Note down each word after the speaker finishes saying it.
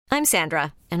I'm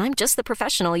Sandra, and I'm just the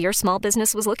professional your small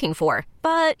business was looking for.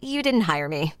 But you didn't hire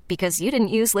me because you didn't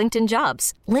use LinkedIn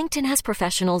Jobs. LinkedIn has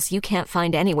professionals you can't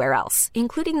find anywhere else,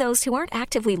 including those who aren't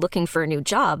actively looking for a new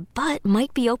job, but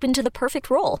might be open to the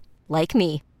perfect role, like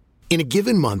me. In a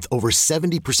given month, over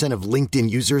 70% of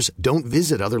LinkedIn users don't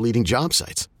visit other leading job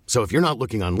sites. So if you're not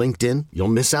looking on LinkedIn, you'll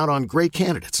miss out on great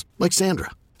candidates like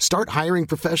Sandra. Start hiring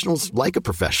professionals like a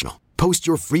professional. Post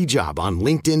your free job on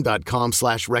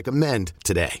linkedin.com/recommend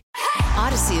today.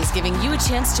 Odyssey is giving you a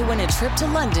chance to win a trip to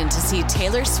London to see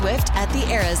Taylor Swift at the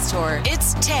Eras Tour.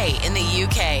 It's Tay in the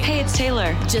UK. Hey, it's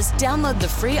Taylor. Just download the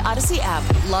free Odyssey app,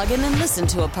 log in and listen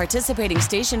to a participating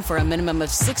station for a minimum of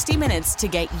 60 minutes to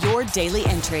get your daily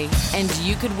entry. And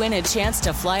you could win a chance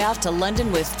to fly off to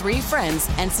London with 3 friends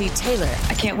and see Taylor.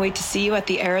 I can't wait to see you at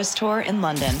the Eras Tour in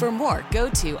London. For more, go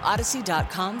to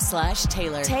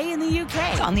odyssey.com/Taylor. Tay in the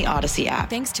UK. It's on the Odyssey app.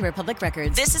 Thanks to Republic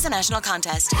Records. This is a national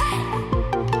contest.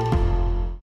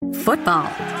 Football,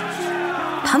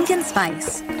 pumpkin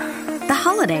spice, the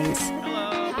holidays.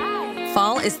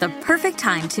 Fall is the perfect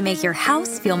time to make your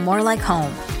house feel more like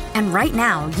home. And right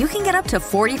now, you can get up to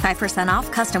 45% off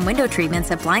custom window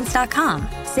treatments at Blinds.com.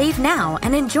 Save now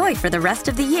and enjoy for the rest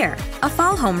of the year. A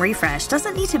fall home refresh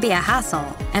doesn't need to be a hassle,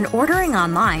 and ordering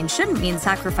online shouldn't mean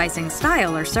sacrificing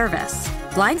style or service.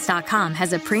 Blinds.com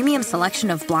has a premium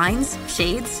selection of blinds,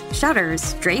 shades,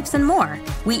 shutters, drapes, and more.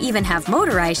 We even have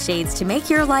motorized shades to make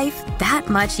your life that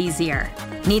much easier.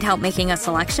 Need help making a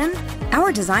selection?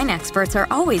 Our design experts are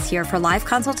always here for live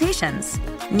consultations.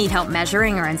 Need help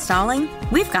measuring or installing?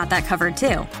 We've got that covered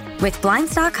too. With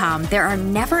Blinds.com, there are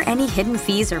never any hidden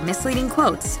fees or misleading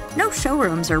quotes, no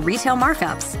showrooms or retail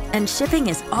markups, and shipping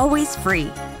is always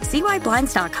free. See why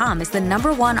Blinds.com is the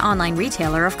 #1 online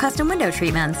retailer of custom window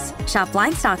treatments. Shop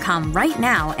Blinds.com right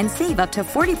now and save up to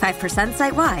 45%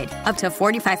 site-wide. Up to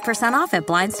 45% off at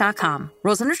Blinds.com.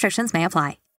 Rules and restrictions may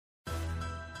apply.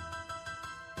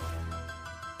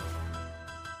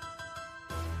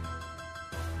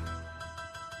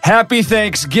 Happy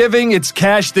Thanksgiving. It's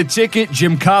Cash the Ticket.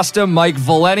 Jim Costa, Mike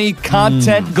Valeni.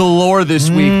 Content galore this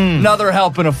week. Another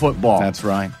helping of football. That's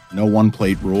right. No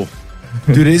one-plate rule.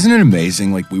 Dude, isn't it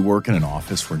amazing? Like, we work in an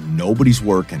office where nobody's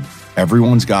working.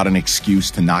 Everyone's got an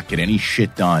excuse to not get any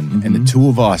shit done. And the two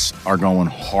of us are going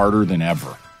harder than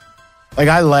ever. Like,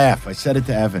 I laugh. I said it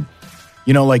to Evan.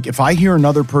 You know, like, if I hear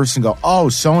another person go, oh,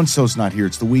 so-and-so's not here,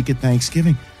 it's the week of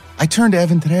Thanksgiving. I turned to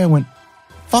Evan today. I went,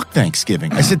 fuck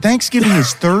Thanksgiving. I said, Thanksgiving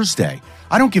is Thursday.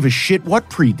 I don't give a shit what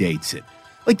predates it.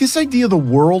 Like, this idea the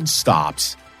world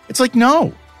stops. It's like,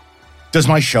 no. Does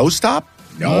my show stop?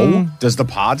 No. Does the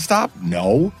pod stop?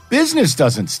 No. Business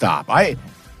doesn't stop. I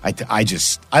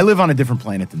live on a different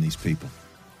planet than these people.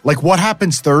 Like, what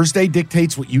happens Thursday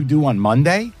dictates what you do on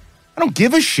Monday? I don't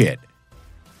give a shit.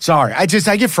 Sorry. I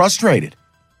get frustrated.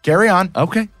 Carry on.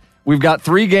 Okay. We've got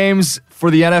 3 games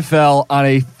for the NFL on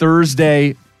a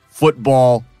Thursday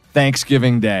football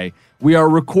Thanksgiving Day. We are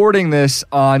recording this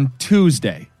on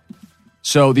Tuesday.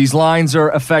 So these lines are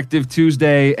effective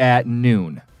Tuesday at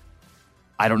noon.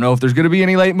 I don't know if there's going to be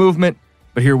any late movement,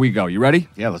 but here we go. You ready?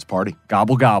 Yeah, let's party.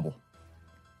 Gobble, gobble.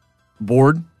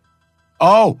 Board?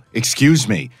 Oh, excuse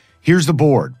me. Here's the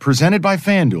board. Presented by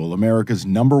FanDuel, America's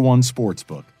 #1 sports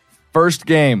book. First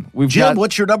game. Jim,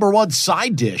 what's your #1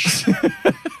 side dish?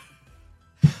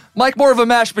 Mike, more of a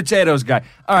mashed potatoes guy.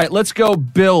 All right, let's go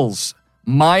Bills.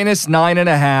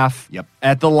 -9.5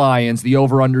 at the Lions. The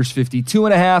over-under's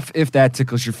 52.5, if that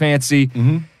tickles your fancy.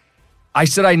 I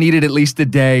said I needed at least a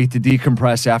day to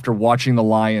decompress after watching the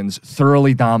Lions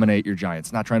thoroughly dominate your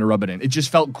Giants. Not trying to rub it in. It just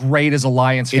felt great as a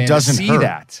Lions fan to see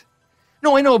that.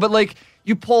 No, I know, but like,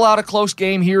 you pull out a close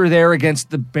game here or there against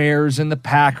the Bears and the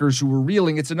Packers who were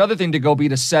reeling. It's another thing to go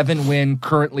beat a 7-win,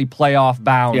 currently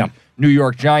playoff-bound New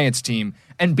York Giants team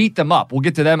and beat them up. We'll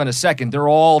get to them in a second. They're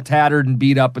all tattered and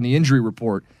beat up in the injury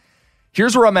report.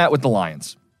 Here's where I'm at with the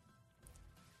Lions.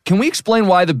 Can we explain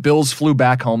why the Bills flew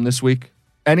back home this week?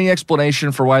 Any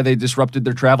explanation for why they disrupted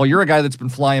their travel? You're a guy that's been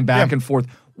flying back and forth.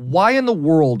 Why in the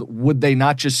world would they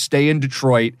not just stay in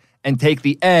Detroit and take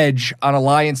the edge on a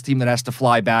Lions team that has to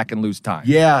fly back and lose time?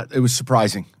 Yeah, it was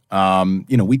surprising.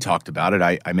 We talked about it.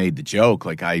 I made the joke.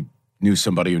 Like, I knew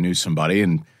somebody who knew somebody,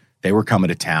 and they were coming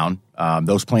to town.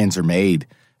 Those plans are made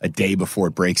a day before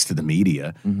it breaks to the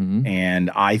media, and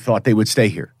I thought they would stay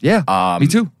here. Yeah, me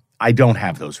too. I don't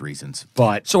have those reasons,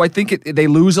 but so I think they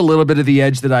lose a little bit of the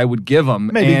edge that I would give them,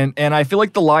 maybe. And I feel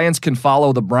like the Lions can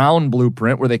follow the Brown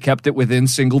blueprint where they kept it within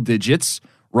single digits,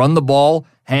 run the ball,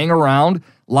 hang around.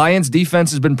 Lions defense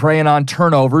has been preying on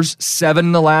turnovers, 7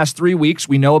 in the last 3 weeks.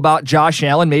 We know about Josh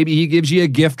Allen. Maybe he gives you a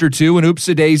gift or two, an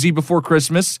oops-a-daisy before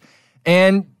Christmas.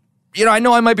 And I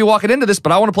know I might be walking into this,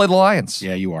 but I want to play the Lions.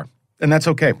 Yeah, you are. And that's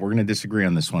okay. We're going to disagree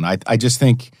on this one. I just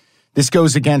think this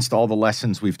goes against all the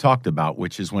lessons we've talked about,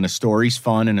 which is when a story's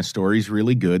fun and a story's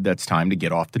really good, that's time to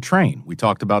get off the train. We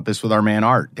talked about this with our man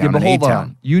Art down in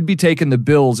A-Town. You'd be taking the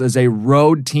Bills as a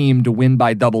road team to win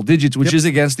by double digits, which is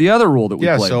against the other rule that we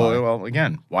play by. Well,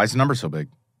 again, why is the number so big?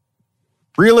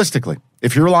 Realistically,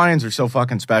 if your Lions are so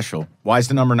fucking special, why is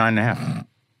the number 9.5?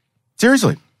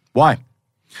 Seriously, why?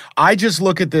 I just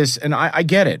look at this, and I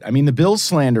get it. I mean, the Bills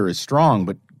slander is strong,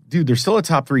 but, dude, they're still a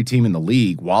top 3 team in the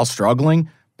league while struggling.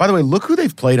 By the way, look who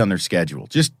they've played on their schedule.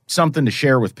 Just something to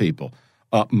share with people.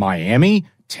 Miami,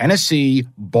 Tennessee,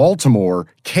 Baltimore,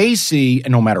 KC,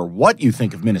 and no matter what you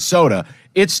think of Minnesota,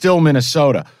 it's still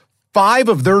Minnesota. 5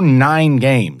 of their 9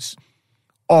 games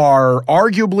are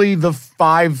arguably the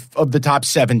 5 of the top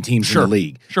 7 teams in the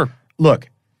league. Sure. Look,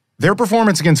 their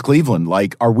performance against Cleveland,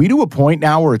 are we to a point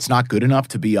now where it's not good enough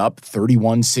to be up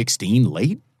 31-16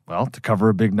 late? Well, to cover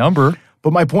a big number.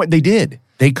 But my point, they did.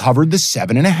 They covered the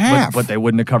 7.5. But they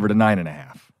wouldn't have covered a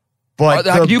 9.5.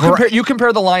 But you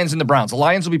compare the Lions and the Browns. The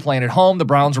Lions will be playing at home. The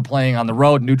Browns are playing on the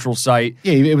road, neutral site.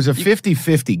 Yeah, it was a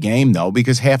 50-50 game, though,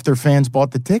 because half their fans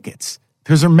bought the tickets.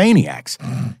 Because they're maniacs.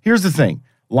 Here's the thing.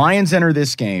 Lions enter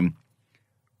this game.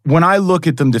 When I look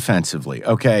at them defensively,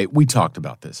 okay, we talked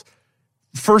about this.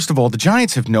 First of all, the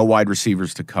Giants have no wide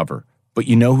receivers to cover. But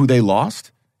you know who they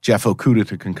lost? Jeff Okudah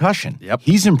to concussion. Yep.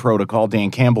 He's in protocol.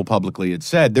 Dan Campbell publicly had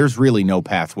said there's really no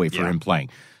pathway for him playing.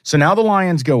 So now the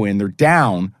Lions go in. They're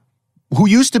down, who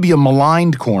used to be a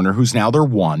maligned corner, who's now their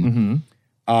one.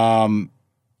 And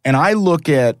I look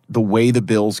at the way the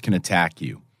Bills can attack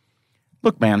you.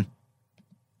 Look, man,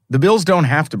 the Bills don't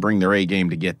have to bring their A game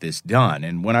to get this done.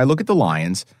 And when I look at the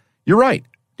Lions, you're right.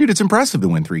 Dude, it's impressive to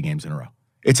win 3 games in a row.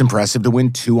 It's impressive to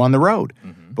win 2 on the road.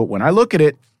 But when I look at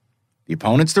it, the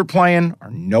opponents they're playing are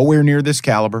nowhere near this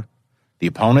caliber. The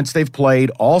opponents they've played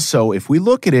also, if we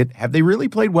look at it, have they really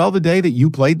played well the day that you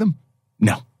played them?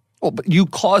 No. Well, but you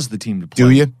caused the team to play. Do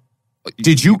you?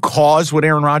 Did you cause what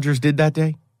Aaron Rodgers did that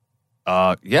day?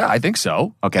 Yeah, I think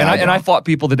so. Okay. And I fought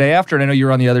people the day after, and I know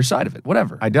you're on the other side of it.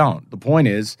 Whatever. I don't. The point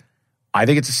is, I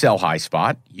think it's a sell high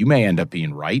spot. You may end up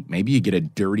being right. Maybe you get a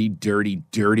dirty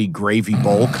gravy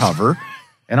bowl cover.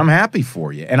 And I'm happy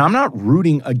for you. And I'm not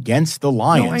rooting against the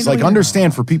Lions. No,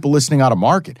 understand for people listening out of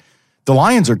market, the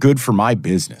Lions are good for my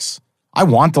business. I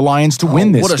want the Lions to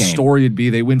win this game. What a story it'd be.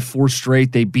 They win 4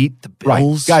 straight. They beat the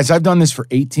Bills. Right. Guys, I've done this for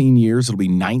 18 years. It'll be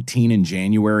 19 in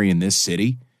January in this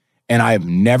city. And I have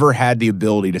never had the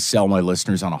ability to sell my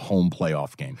listeners on a home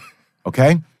playoff game.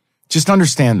 Okay? Just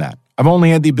understand that. I've only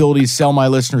had the ability to sell my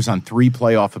listeners on 3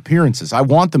 playoff appearances. I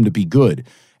want them to be good.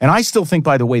 And I still think,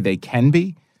 by the way, they can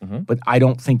be. But I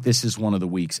don't think this is one of the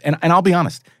weeks. And I'll be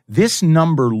honest, this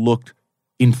number looked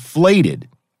inflated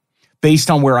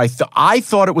based on where I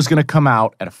thought it was going to come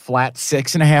out at a flat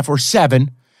 6.5 or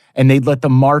 7, and they'd let the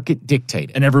market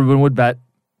dictate it. And everyone would bet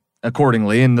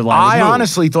accordingly. And the Lions I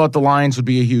honestly thought the Lions would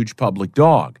be a huge public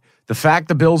dog. The fact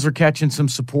the Bills are catching some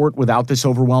support without this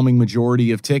overwhelming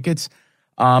majority of tickets,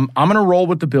 I'm going to roll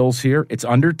with the Bills here. It's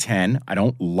under 10. I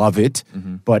don't love it,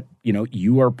 but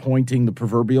you are pointing the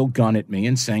proverbial gun at me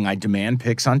and saying I demand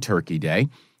picks on Turkey Day.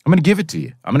 I'm going to give it to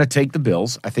you. I'm going to take the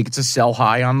Bills. I think it's a sell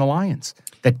high on the Lions.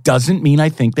 That doesn't mean I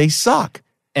think they suck.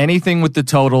 Anything with the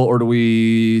total, or do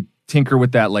we tinker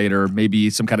with that later? Maybe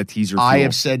some kind of teaser fuel? I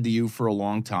have said to you for a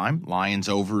long time, Lions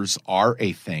overs are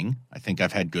a thing. I think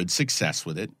I've had good success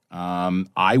with it.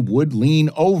 I would lean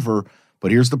over. But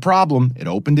here's the problem. It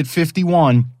opened at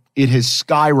 51. It has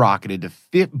skyrocketed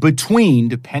to between,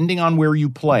 depending on where you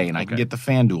play, and I can get the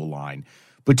FanDuel line,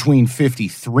 between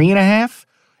 53.5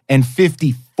 and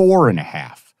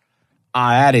 54.5.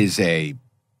 That is a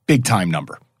big-time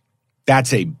number.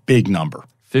 That's a big number.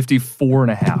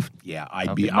 54.5. Yeah,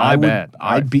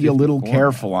 I'd be a little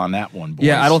careful on that one, boys.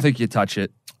 Yeah, I don't think you touch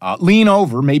it. Lean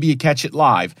over. Maybe you catch it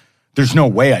live. There's no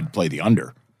way I'd play the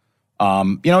under.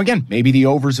 Again, maybe the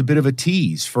over's a bit of a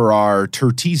tease for our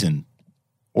Turteason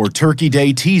or Turkey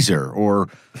Day teaser or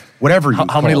whatever you call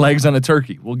it. How many legs on a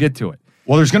turkey? We'll get to it.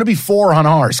 Well, there's going to be 4 on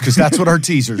ours because that's what our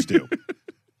teasers do.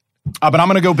 But I'm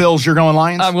going to go Bills. You're going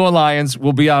Lions? I'm going Lions.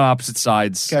 We'll be on opposite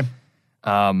sides. Okay.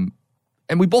 And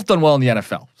we both done well in the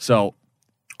NFL. So.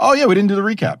 Oh, yeah, we didn't do the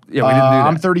recap. Yeah, we didn't do that.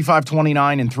 I'm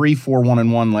 35-29-3,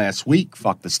 4-1-1 last week.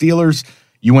 Fuck the Steelers.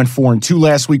 You went 4-2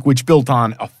 last week, which built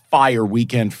on a fire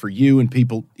weekend for you. And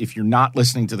people, if you're not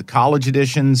listening to the college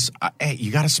editions, hey,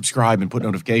 you got to subscribe and put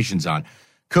notifications on.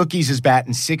 Cookies is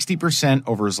batting 60%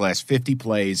 over his last 50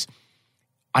 plays.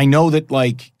 I know that,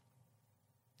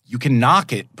 you can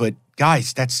knock it, but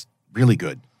guys, that's really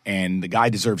good. and the guy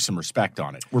deserves some respect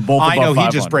on it. We're both above I know 500.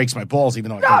 he just breaks my balls, even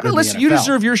though I No, listen, you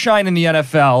deserve your shine in the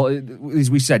NFL.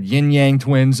 As we said, yin yang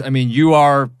twins. I mean, you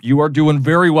are doing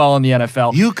very well in the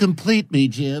NFL. You complete me,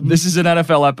 Jim. This is an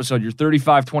NFL episode. You're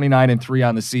 35, 29, and 3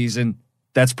 on the season.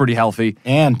 That's pretty healthy.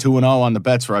 And 2-0 on the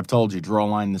bets where I've told you, draw a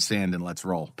line in the sand and let's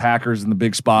roll. Packers in the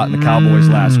big spot and the Cowboys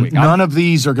last week. None of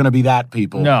these are going to be that,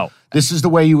 people. No. This is the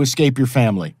way you escape your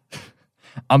family.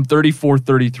 I'm 34,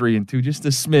 33, and 2, just a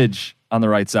smidge on the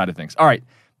right side of things. All right,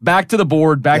 back to the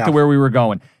board, back to where we were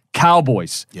going.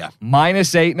 Cowboys,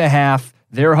 minus 8.5.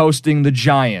 They're hosting the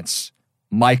Giants.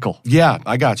 Michael. Yeah,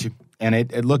 I got you.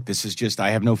 And look, this is just,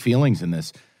 I have no feelings in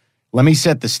this. Let me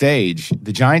set the stage.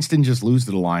 The Giants didn't just lose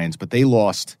to the Lions, but they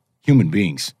lost human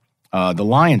beings. The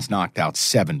Lions knocked out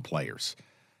 7 players.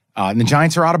 And the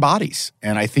Giants are out of bodies.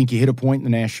 And I think you hit a point in the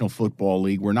National Football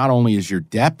League where not only is your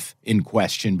depth in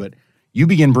question, but you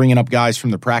begin bringing up guys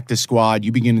from the practice squad.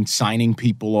 You begin signing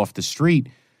people off the street.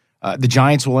 The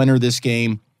Giants will enter this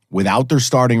game without their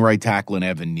starting right tackle in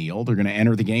Evan Neal. They're going to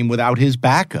enter the game without his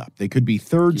backup. They could be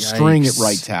third string at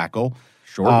right tackle.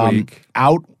 Short week.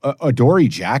 Out Adoree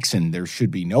Jackson, there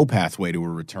should be no pathway to a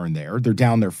return there. They're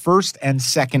down their first and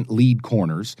second lead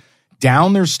corners.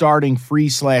 Down their starting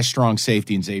free/strong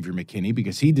safety in Xavier McKinney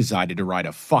because he decided to ride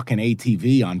a fucking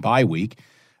ATV on bye week.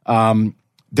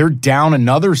 They're down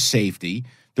another safety.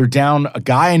 They're down a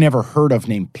guy I never heard of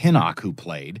named Pinnock who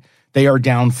played. They are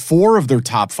down 4 of their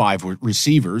top 5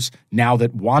 receivers now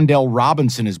that Wan'Dale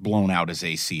Robinson has blown out his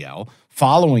ACL,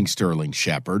 following Sterling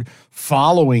Shepard,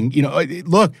 following,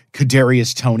 look,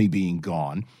 Kadarius Toney being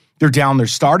gone. They're down their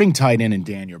starting tight end in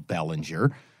Daniel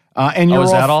Bellinger. And you're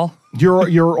is that all?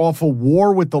 You're off a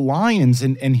war with the Lions,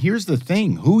 and here's the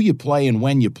thing: who you play and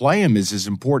when you play them is as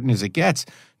important as it gets.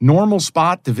 Normal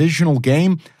spot, divisional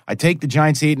game. I take the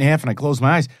Giants 8.5, and I close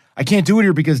my eyes. I can't do it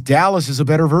here because Dallas is a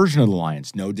better version of the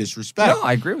Lions. No disrespect. No,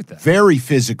 I agree with that. Very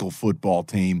physical football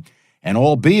team, and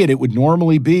albeit it would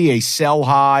normally be a sell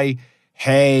high,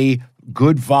 hey,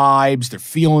 good vibes. They're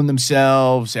feeling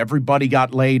themselves. Everybody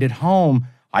got laid at home.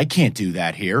 I can't do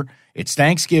that here. It's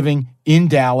Thanksgiving in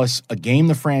Dallas, a game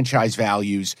the franchise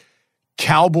values.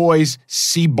 Cowboys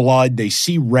see blood. They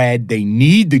see red. They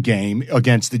need the game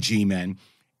against the G-men.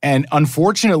 And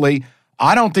unfortunately,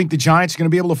 I don't think the Giants are going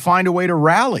to be able to find a way to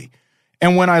rally.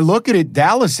 And when I look at it,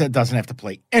 Dallas doesn't have to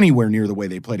play anywhere near the way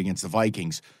they played against the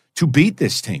Vikings to beat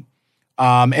this team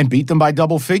and beat them by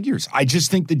double figures. I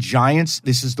just think the Giants,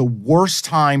 this is the worst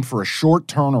time for a short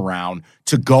turnaround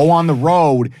to go on the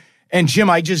road. And, Jim,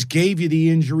 I just gave you the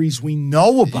injuries we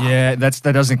know about. Yeah, that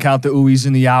doesn't count the oohies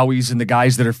and the owies and the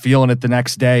guys that are feeling it the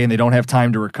next day and they don't have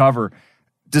time to recover.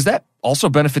 Does that also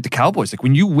benefit the Cowboys? Like,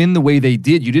 when you win the way they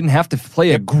did, you didn't have to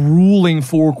play a grueling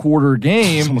 4-quarter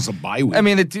game. It's almost a bye week. I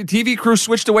mean, the TV crew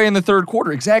switched away in the third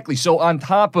quarter. Exactly. So on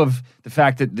top of the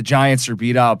fact that the Giants are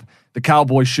beat up, the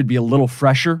Cowboys should be a little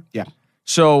fresher. Yeah.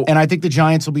 So, and I think the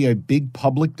Giants will be a big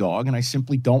public dog, and I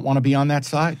simply don't want to be on that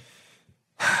side.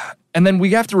 And then we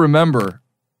have to remember,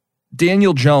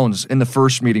 Daniel Jones in the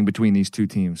first meeting between these two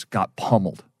teams got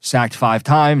pummeled. Sacked 5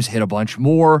 times, hit a bunch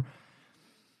more.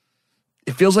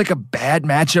 It feels like a bad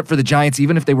matchup for the Giants,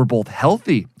 even if they were both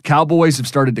healthy. Cowboys have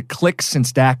started to click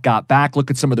since Dak got back. Look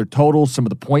at some of their totals, some of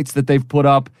the points that they've put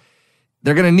up.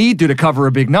 They're going to need to cover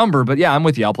a big number, but yeah, I'm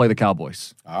with you. I'll play the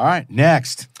Cowboys. All right,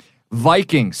 next.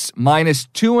 Vikings, minus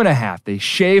 2.5. They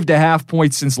shaved a half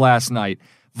point since last night.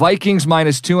 Vikings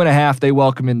minus 2.5. They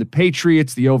welcome in the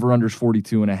Patriots. The over-under's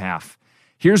 42.5.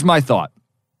 Here's my thought.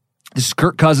 This is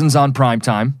Kirk Cousins on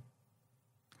primetime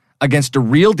against a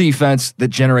real defense that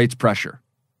generates pressure.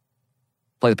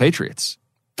 Play the Patriots.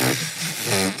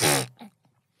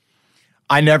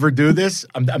 I never do this.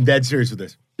 I'm dead serious with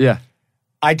this. Yeah.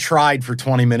 I tried for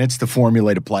 20 minutes to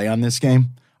formulate a play on this game.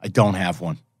 I don't have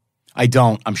one. I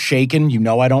don't. I'm shaken. You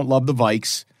know I don't love the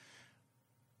Vikes.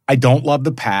 I don't love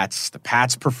the Pats. The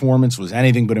Pats' performance was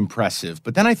anything but impressive.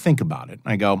 But then I think about it,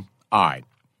 and I go, all right,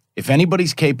 if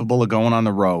anybody's capable of going on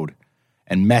the road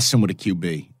and messing with a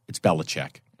QB, it's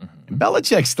Belichick. Mm-hmm. And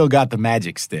Belichick's still got the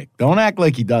magic stick. Don't act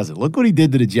like he doesn't. Look what he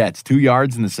did to the Jets, 2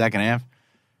 yards in the second half.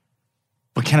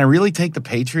 But can I really take the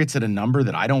Patriots at a number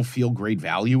that I don't feel great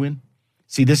value in?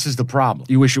 See, this is the problem.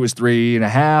 You wish it was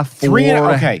 3.5, 4.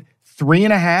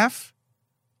 3.5.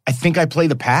 I think I play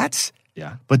the Pats.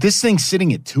 Yeah. But this thing's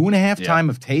sitting at 2.5 time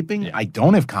of taping. Yeah. I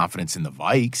don't have confidence in the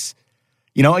Vikes.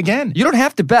 You know, again, you don't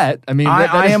have to bet. I mean,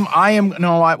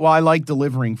 I like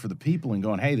delivering for the people and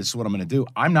going, hey, this is what I'm going to do.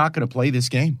 I'm not going to play this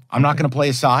game. I'm not going to play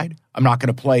a side. I'm not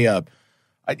going to play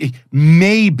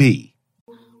maybe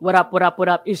What up, what up, what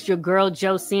up? It's your girl,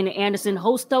 Josina Anderson,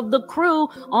 host of The Crew,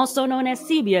 also known as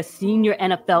CBS Senior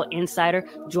NFL Insider,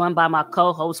 joined by my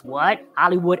co-host,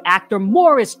 Hollywood actor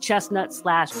Morris Chestnut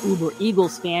 / Uber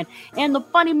Eagles fan, and the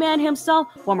funny man himself,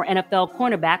 former NFL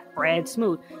cornerback Fred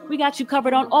Smoot. We got you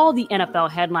covered on all the NFL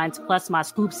headlines, plus my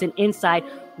scoops and insight,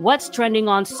 what's trending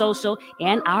on social,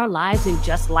 and our lives in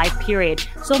just life, period.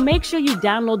 So make sure you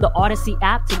download the Odyssey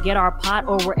app to get our pod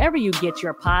or wherever you get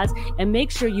your pods, and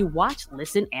make sure you watch,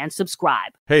 listen, and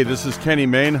subscribe. Hey, this is Kenny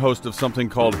Mayne, host of something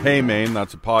called Hey Mayne.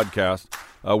 That's a podcast.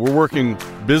 We're working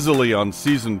busily on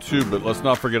season 2, but let's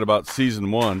not forget about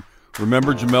season 1.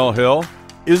 Remember Jamel Hill?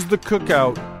 Is the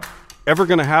cookout ever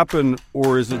going to happen,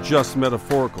 or is it just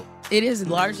metaphorical? It is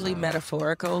largely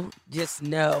metaphorical. Just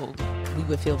know we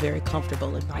would feel very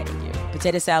comfortable inviting you.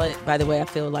 Potato salad, by the way, I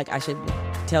feel like I should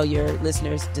tell your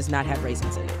listeners, does not have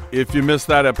raisins in it. If you missed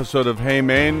that episode of Hey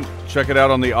Mayne, check it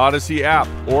out on the Odyssey app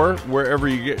or wherever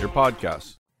you get your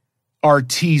podcasts. Our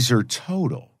teaser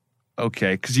total.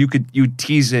 Okay, because you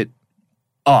tease it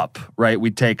up, right?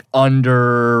 We'd take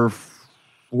under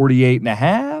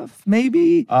 48.5,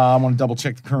 maybe? I want to double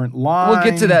check the current line. We'll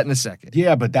get to that in a second.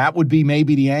 Yeah, but that would be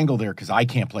maybe the angle there because I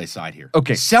can't play side here.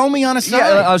 Okay. Sell me on a side.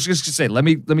 Yeah, I was just going to say, let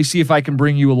me see if I can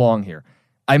bring you along here.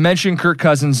 I mentioned Kirk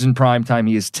Cousins in primetime.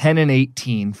 He is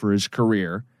 10-18 for his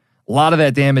career. A lot of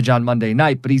that damage on Monday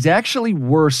night, but he's actually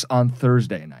worse on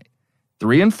Thursday night.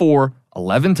 3-4,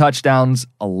 11 touchdowns,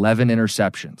 11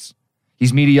 interceptions.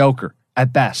 He's mediocre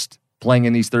at best playing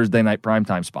in these Thursday night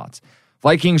primetime spots.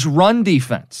 Vikings run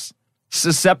defense,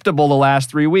 susceptible the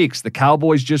last 3 weeks. The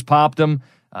Cowboys just popped them.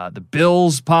 The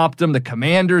Bills popped them. The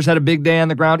Commanders had a big day on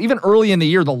the ground. Even early in the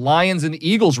year, the Lions and the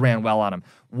Eagles ran well on them.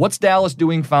 What's Dallas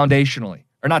doing foundationally?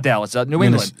 Or not Dallas, New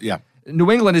England. Yeah.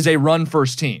 New England is a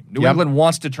run-first team. New England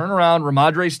wants to turn around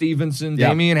Ramondre Stevenson,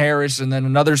 Damian Harris, and then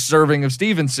another serving of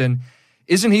Stevenson.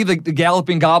 Isn't he the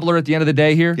galloping gobbler at the end of the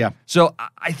day here? Yeah. So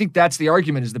I think that's the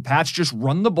argument, is the Pats just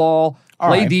run the ball,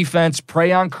 play defense,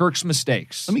 prey on Kirk's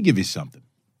mistakes. Let me give you something.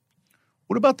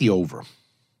 What about the over?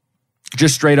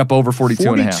 Just straight up over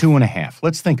 42.5. 42.5.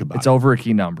 Let's think about it. It's over a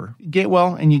key number.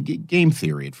 And you get game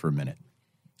theory it for a minute.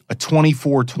 A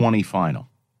 24-20 final.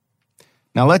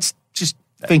 Now let's just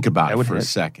think about it for a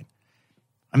second.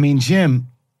 I mean, Jim,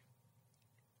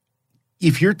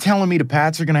 if you're telling me the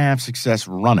Pats are going to have success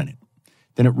running it,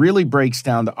 then it really breaks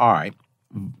down to, all right,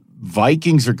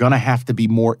 Vikings are going to have to be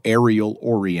more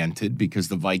aerial-oriented because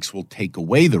the Vikes will take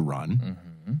away the run.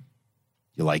 Mm-hmm.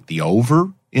 You like the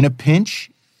over in a pinch?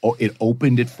 Oh, it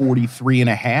opened at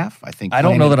 43.5. I think. I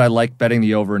don't know that I like betting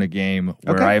the over in a game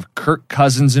where I have Kirk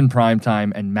Cousins in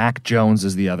primetime and Mac Jones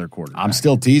as the other quarterback. I'm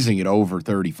still teasing it over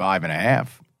 35.5.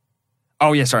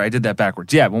 Oh, yeah, sorry, I did that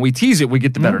backwards. Yeah, when we tease it, we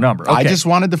get the better number. Okay. I just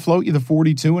wanted to float you the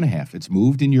 42.5. It's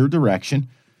moved in your direction.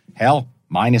 Hell,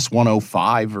 minus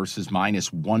 105 versus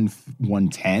minus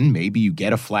 110. Maybe you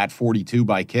get a flat 42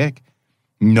 by kick.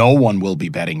 No one will be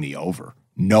betting the over.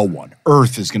 No one.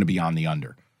 Earth is going to be on the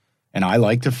under. And I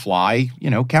like to fly,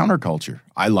 counterculture.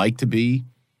 I like to be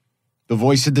the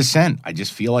voice of dissent. I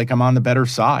just feel like I'm on the better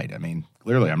side. I mean,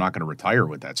 clearly I'm not going to retire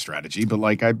with that strategy, but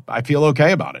I feel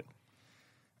okay about it.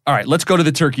 All right, let's go to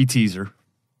the turkey teaser.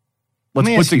 Let's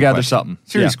put together something.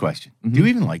 Serious question. Mm-hmm. Do you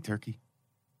even like turkey?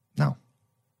 No.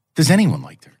 Does anyone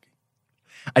like turkey?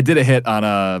 I did a hit on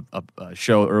a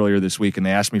show earlier this week, and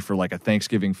they asked me for like a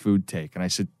Thanksgiving food take, and I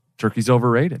said, turkey's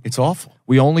overrated. It's awful.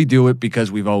 We only do it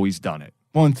because we've always done it.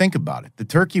 Well, and think about it. The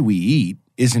turkey we eat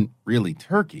isn't really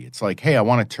turkey. It's like, hey, I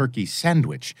want a turkey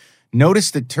sandwich.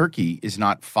 Notice that turkey is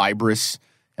not fibrous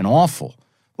and awful.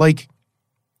 Like,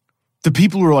 the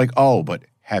people who are like, oh, but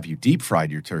have you deep fried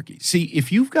your turkey? See,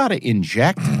 if you've got to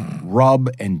inject, rub,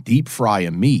 and deep fry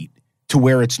a meat to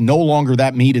where it's no longer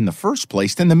that meat in the first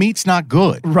place, then the meat's not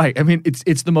good. Right. I mean,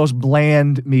 it's the most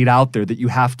bland meat out there that you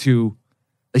have to,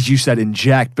 as you said,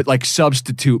 inject, but like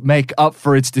substitute, make up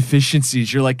for its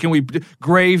deficiencies. You're like, can we,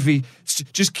 gravy,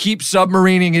 just keep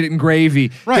submarining it in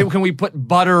gravy. Right. Can we put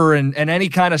butter and any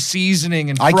kind of seasoning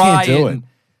and fry it? I can't do it.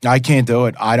 I can't do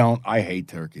it. I hate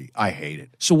turkey. I hate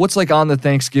it. So what's like on the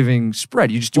Thanksgiving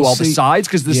spread? You just do the sides?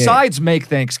 Because the sides make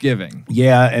Thanksgiving.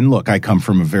 Yeah, and look, I come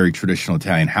from a very traditional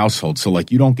Italian household, so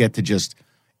like you don't get to just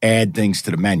add things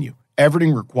to the menu.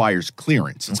 Everything requires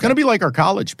clearance. It's going to be like our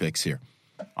college picks here.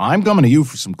 I'm coming to you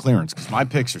for some clearance because my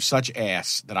picks are such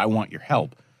ass that I want your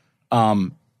help.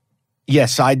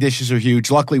 Side dishes are huge.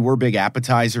 Luckily, we're a big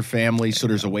appetizer family, so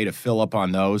there's a way to fill up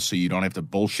on those so you don't have to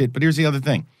bullshit. But here's the other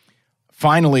thing.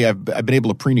 Finally, I've been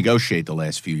able to pre-negotiate the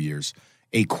last few years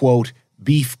a, quote,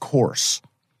 beef course.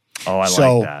 Oh, I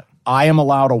like that. I am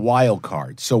allowed a wild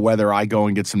card. So whether I go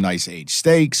and get some nice aged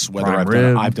steaks, whether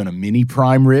I've done a mini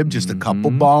prime rib, just a couple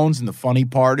bones, and the funny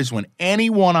part is when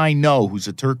anyone I know who's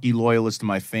a turkey loyalist in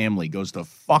my family goes to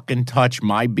fucking touch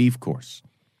my beef course,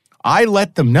 I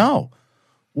let them know.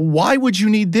 Why would you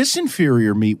need this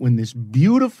inferior meat when this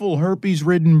beautiful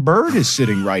herpes-ridden bird is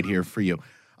sitting right here for you?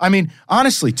 I mean,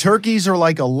 honestly, turkeys are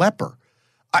like a leper.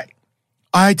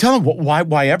 I tell them,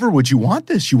 why ever would you want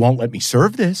this? You won't let me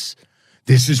serve this.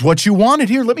 This is what you wanted.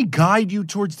 Here, let me guide you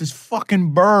towards this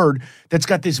fucking bird that's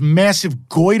got this massive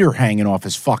goiter hanging off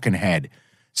his fucking head.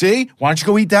 See? Why don't you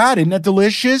go eat that? Isn't that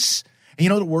delicious? And you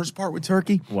know the worst part with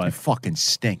turkey? What? It fucking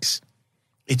stinks.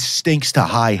 It stinks to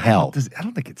high hell. I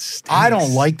don't think it stinks. I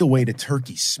don't like the way the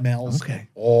turkey smells at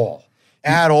all.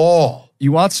 At all.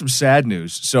 You want some sad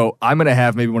news? So I'm going to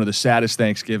have maybe one of the saddest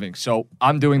Thanksgivings. So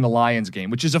I'm doing the Lions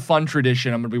game, which is a fun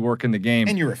tradition. I'm going to be working the game.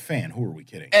 And you're a fan. Who are we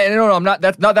kidding? And no, I'm not.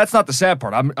 That's not the sad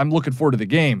part. I'm looking forward to the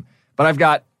game. But I've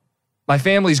got my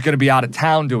family's going to be out of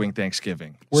town doing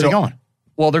Thanksgiving. Where are they going?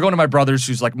 Well, they're going to my brother's,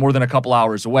 who's like more than a couple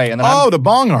hours away. And then the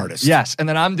bong artist. Yes, and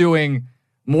then I'm doing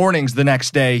mornings the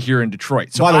next day here in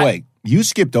Detroit. So by the way, you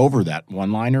skipped over that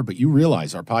one-liner, but you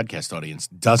realize our podcast audience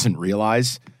doesn't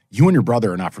realize you and your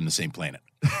brother are not from the same planet.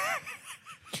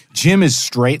 Jim is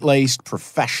straight-laced,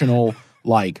 professional,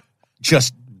 like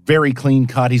just very clean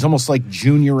cut. He's almost like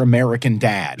junior American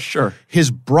dad. Sure. His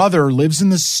brother lives in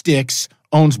the sticks,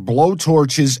 owns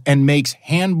blowtorches, and makes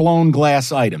hand-blown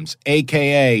glass items,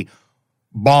 a.k.a.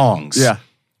 bongs. Yeah.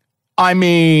 I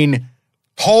mean,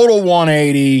 total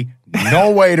 180,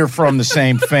 no way they're from the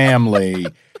same family.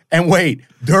 And wait,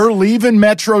 they're leaving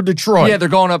Metro Detroit. Yeah, they're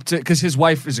going up to, because his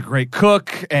wife is a great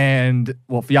cook and,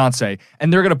 well, fiance,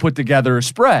 and they're going to put together a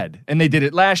spread. And they did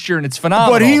it last year, and it's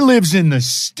phenomenal. But he lives in the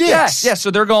sticks. Yeah,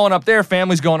 so they're going up there.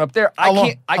 Family's going up there. How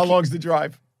long's the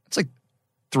drive? It's like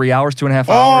 3 hours, 2.5 hours.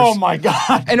 Oh, my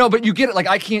God. I know, but you get it. Like,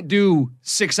 I can't do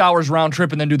 6 hours round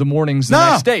trip and then do the mornings the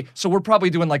next day. So we're probably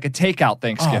doing like a takeout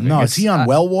Thanksgiving. Oh, no. Is he on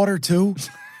well water, too?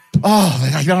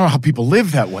 Oh, I don't know how people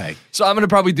live that way. So I'm going to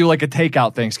probably do like a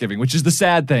takeout Thanksgiving, which is the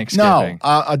sad Thanksgiving. No,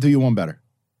 I'll do you one better.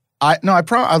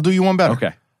 I'll do you one better.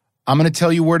 Okay. I'm going to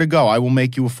tell you where to go. I will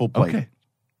make you a full plate. Okay.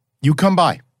 You come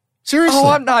by. Seriously. Oh,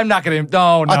 I'm not going to.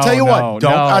 No. I'll tell you what.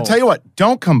 I'll tell you what.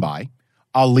 Don't come by.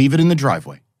 I'll leave it in the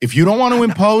driveway. If you don't want to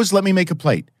impose, let me make a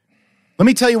plate. Let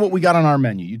me tell you what we got on our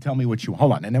menu. You tell me what you want.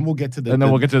 Hold on, and then we'll get to the. And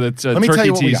then we'll get to the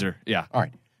turkey teaser. Yeah. All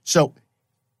right. So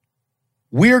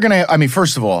we're going to,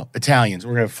 first of all, Italians,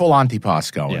 we're going to have full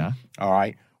antipasto going. Yeah. All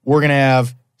right. We're going to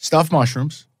have stuffed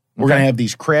mushrooms. We're going to have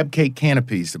these crab cake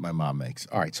canapes that my mom makes.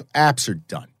 All right. So apps are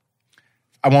done.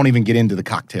 I won't even get into the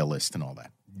cocktail list and all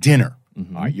that. Dinner.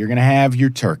 Mm-hmm. All right. You're going to have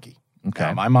your turkey. Okay.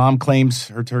 Now, my mom claims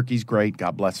her turkey's great.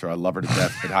 God bless her. I love her to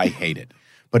death, but I hate it.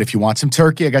 But if you want some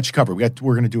turkey, I got you covered.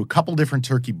 We're going to do a couple different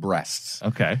turkey breasts.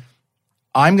 Okay.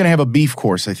 I'm going to have a beef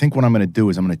course. I think what I'm going to do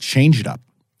is I'm going to change it up.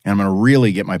 And I'm going to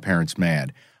really get my parents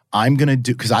mad. I'm going to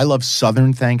do, because I love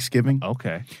Southern Thanksgiving.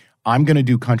 Okay. I'm going to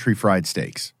do country fried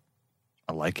steaks.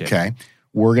 I like it. Okay.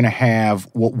 We're going to have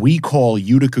what we call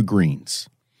Utica greens.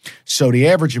 So the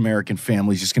average American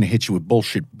family is just going to hit you with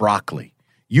bullshit broccoli.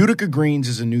 Utica greens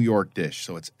is a New York dish.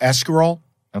 So it's escarole,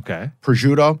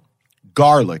 prosciutto,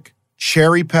 garlic,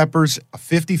 cherry peppers, a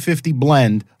 50-50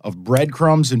 blend of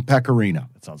breadcrumbs and pecorino.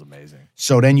 That sounds amazing.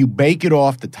 So then you bake it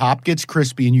off, the top gets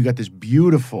crispy, and you got this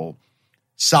beautiful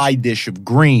side dish of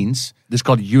greens. This is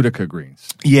called Utica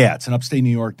greens. Yeah, it's an upstate New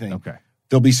York thing. Okay.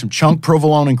 There'll be some chunk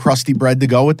provolone and crusty bread to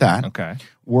go with that. Okay.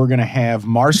 We're going to have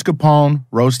mascarpone,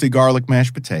 roasted garlic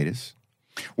mashed potatoes.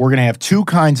 We're going to have two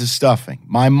kinds of stuffing.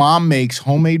 My mom makes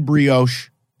homemade brioche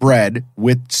bread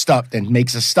with stuff and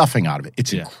makes a stuffing out of it.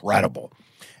 It's incredible.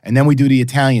 And then we do the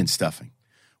Italian stuffing,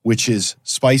 which is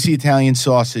spicy Italian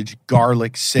sausage,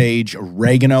 garlic, sage,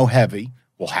 oregano heavy.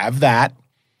 We'll have that.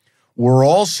 We're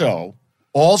also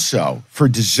for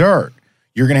dessert,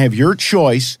 you're going to have your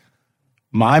choice.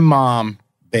 My mom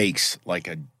bakes like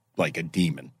a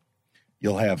demon.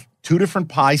 You'll have two different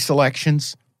pie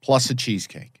selections plus a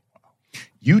cheesecake.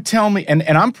 You tell me, and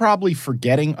I'm probably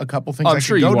forgetting a couple things. I'm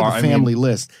sure you go are. to the family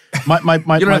list. My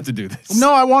you don't have to do this.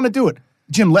 No, I want to do it.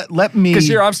 Jim, let me. Because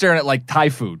here I'm staring at like Thai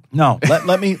food. No,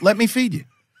 let me feed you.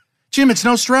 Jim, it's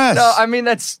no stress. No, I mean,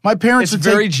 that's my parents. It's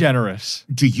very generous.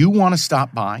 Do you want to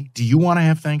stop by? Do you want to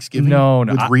have Thanksgiving? No,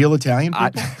 with real Italian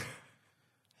people.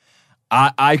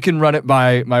 I can run it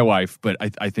by my wife, but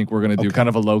I think we're going to do kind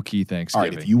of a low key Thanksgiving.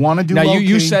 All right, if you want to do now, low-key,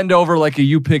 you send over like a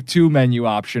you pick two menu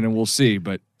option, and we'll see.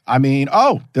 But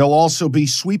there'll also be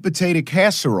sweet potato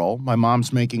casserole. My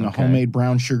mom's making a homemade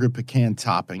brown sugar pecan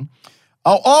topping.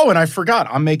 Oh, and I forgot.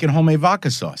 I'm making homemade vodka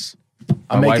sauce.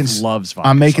 My wife loves vodka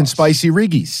I'm making sauce. spicy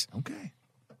Riggies. Okay.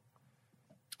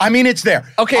 I mean, it's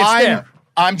there. Okay, it's there.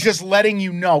 I'm just letting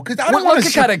you know because I don't want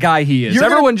Look to. at kind of guy he is.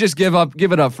 Everyone just give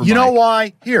it up for. You Mike. know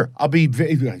why? Here, I'll be.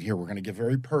 Here, we're gonna get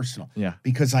very personal. Yeah.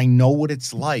 Because I know what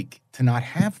it's like to not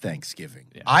have Thanksgiving.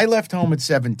 Yeah. I left home at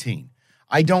 17.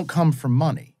 I don't come from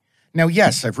money. Now,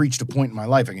 yes, I've reached a point in my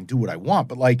life I can do what I want,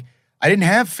 but like I didn't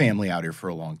have family out here for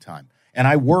a long time. And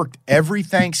I worked every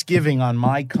Thanksgiving on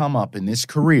my come up in this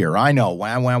career. I know,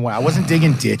 wow. I wasn't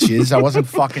digging ditches. I wasn't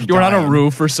fucking You were on dying. a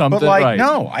roof or something. But like, right.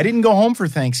 no, I didn't go home for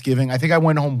Thanksgiving. I think I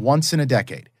went home once in a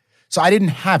decade. So I didn't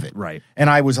have it. Right. And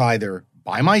I was either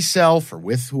by myself or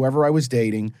with whoever I was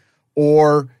dating,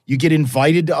 or you get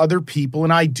invited to other people,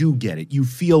 and I do get it. You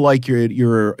feel like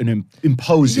you're an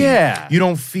imposing. Yeah. You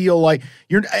don't feel like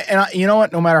you're. And you know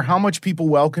what? No matter how much people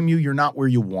welcome you, you're not where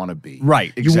you want to be.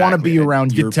 Right. You want to be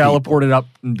around your get teleported up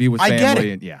and be with family. I get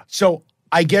it. And, yeah. So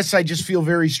I guess I just feel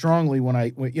very strongly when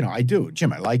I do.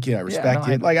 Jim, I like you. I respect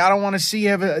you. Like, I don't want to see you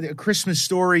have a Christmas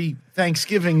Story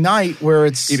Thanksgiving night where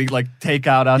it's eating like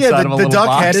takeout outside of a the little duck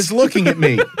box. head is looking at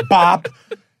me. Bop.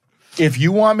 If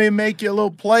you want me to make you a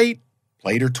little plate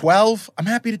or 12, I'm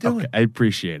happy to do it. I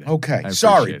appreciate it. Okay.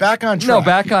 Sorry. Back on track. No,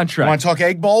 back on track. Want to talk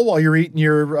egg bowl while you're eating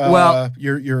your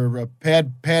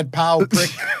pad pow prick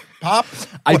pop?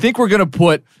 I think we're gonna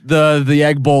put the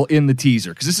egg bowl in the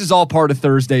teaser because this is all part of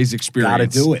Thursday's experience. Gotta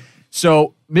do it.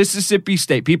 So Mississippi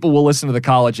State, people will listen to the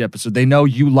college episode. They know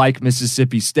you like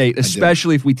Mississippi State,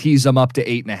 especially if we tease them up to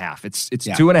 8.5. It's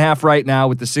 2.5 right now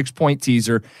with the 6-point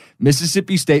teaser.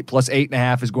 Mississippi State plus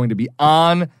 8.5 is going to be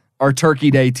on our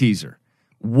Turkey Day teaser.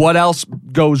 What else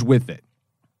goes with it?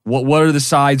 What are the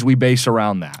sides we base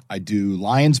around that? I do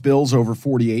Lions Bills over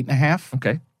 48.5.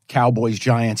 Okay. Cowboys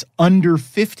Giants under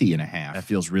 50.5. That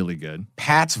feels really good.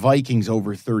 Pats Vikings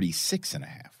over 36.5.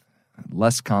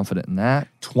 Less confident in that.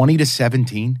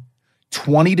 20-17.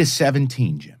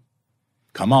 20-17, Jim.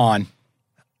 Come on.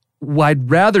 Well, I'd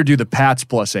rather do the Pats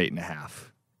plus 8.5. I'll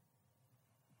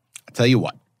tell you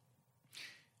what.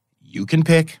 You can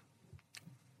pick.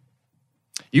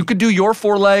 You could do your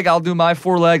 4-leg. I'll do my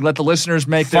 4-leg. Let the listeners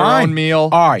make their own meal.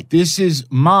 All right. This is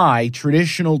my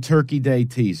traditional Turkey Day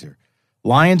teaser.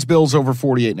 Lions Bills over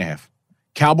 48.5.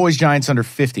 Cowboys Giants under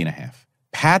 50.5.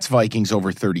 Pats Vikings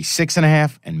over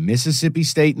 36.5, and Mississippi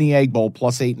State in the Egg Bowl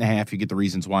plus 8.5. You get the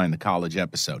reasons why in the college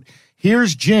episode.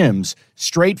 Here's Jim's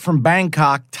straight from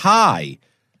Bangkok tie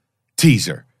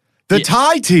teaser. The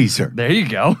tie teaser. There you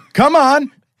go. Come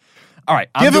on. All right.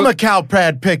 Give him a cow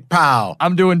pad pick pow.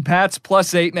 I'm doing Pats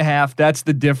plus 8.5. That's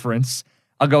the difference.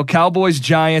 I'll go Cowboys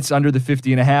Giants under the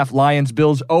 50.5, Lions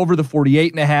Bills over the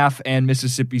 48.5, and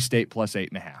Mississippi State plus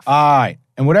 8.5. All right.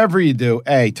 And whatever you do,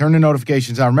 hey, turn the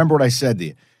notifications on. Remember what I said to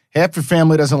you. Half your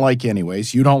family doesn't like you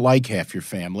anyways. You don't like half your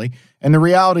family. And the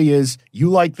reality is you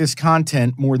like this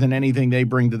content more than anything they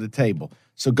bring to the table.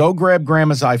 So go grab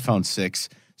Grandma's iPhone 6,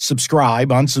 subscribe,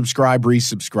 unsubscribe,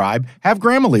 resubscribe. Have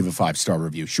Grandma leave a 5-star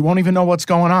review. She won't even know what's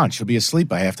going on. She'll be asleep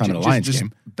by halftime of the Lions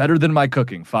game. Better than my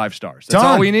cooking, 5 stars. That's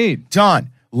all we need. Done.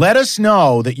 Let us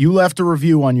know that you left a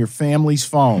review on your family's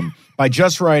phone by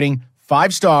just writing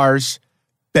 5 stars,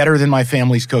 better than my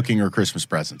family's cooking or Christmas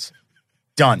presents.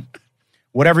 Done.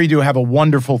 Whatever you do, have a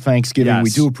wonderful Thanksgiving. Yes. We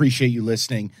do appreciate you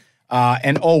listening.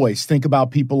 And always think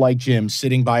about people like Jim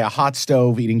sitting by a hot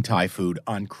stove eating Thai food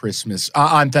on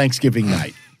Thanksgiving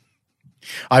night.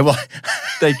 I will.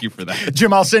 Thank you for that.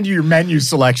 Jim, I'll send you your menu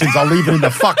selections. I'll leave it in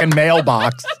the fucking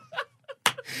mailbox.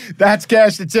 That's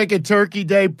Cash the Ticket Turkey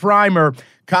Day Primer.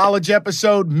 College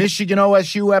episode, Michigan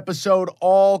OSU episode,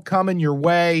 all coming your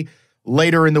way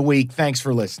later in the week. Thanks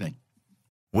for listening.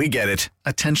 We get it.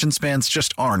 Attention spans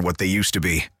just aren't what they used to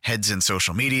be. Heads in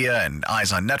social media and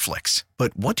eyes on Netflix.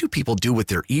 But what do people do with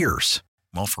their ears?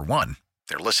 Well, for one,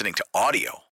 they're listening to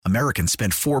audio. Americans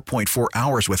spend 4.4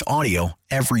 hours with audio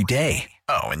every day.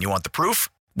 Oh, and you want the proof?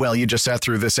 Well, you just sat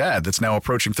through this ad that's now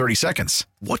approaching 30 seconds.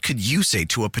 What could you say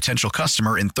to a potential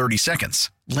customer in 30 seconds?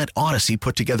 Let Odyssey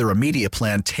put together a media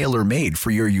plan tailor-made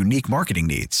for your unique marketing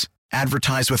needs.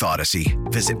 Advertise with Odyssey.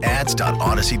 Visit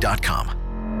ads.odyssey.com.